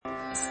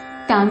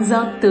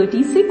Stanza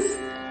 36,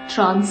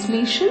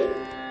 translation.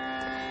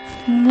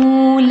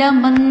 Moola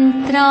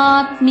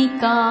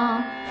Mantratmika.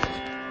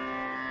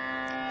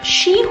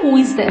 She who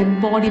is the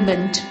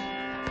embodiment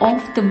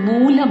of the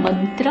Moola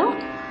Mantra,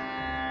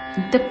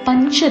 the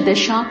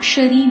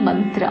Panchadashakshari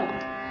Mantra.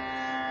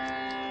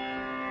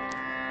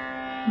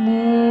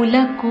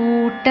 Moola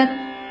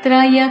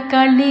Kutatraya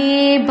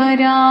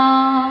Kalebara.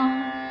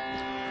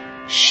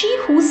 She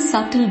whose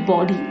subtle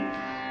body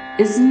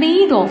is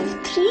made of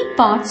 3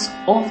 parts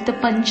of the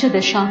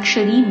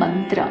Panchadashakshari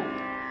Mantra.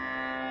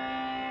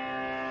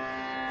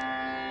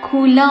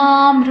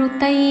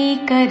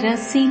 Kulamrutaika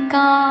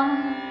Rasika.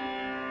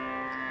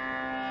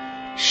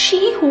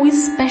 She who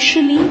is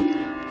specially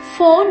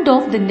fond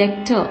of the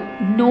nectar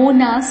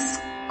known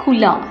as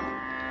Kula.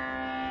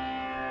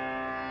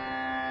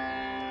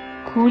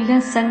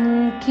 Kula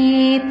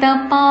Sanketa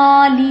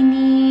Palini.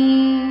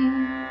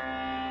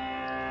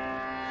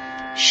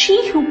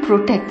 She who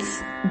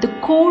protects the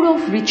code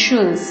of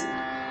rituals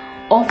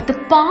of the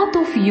path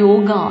of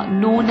yoga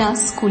known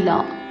as Kula.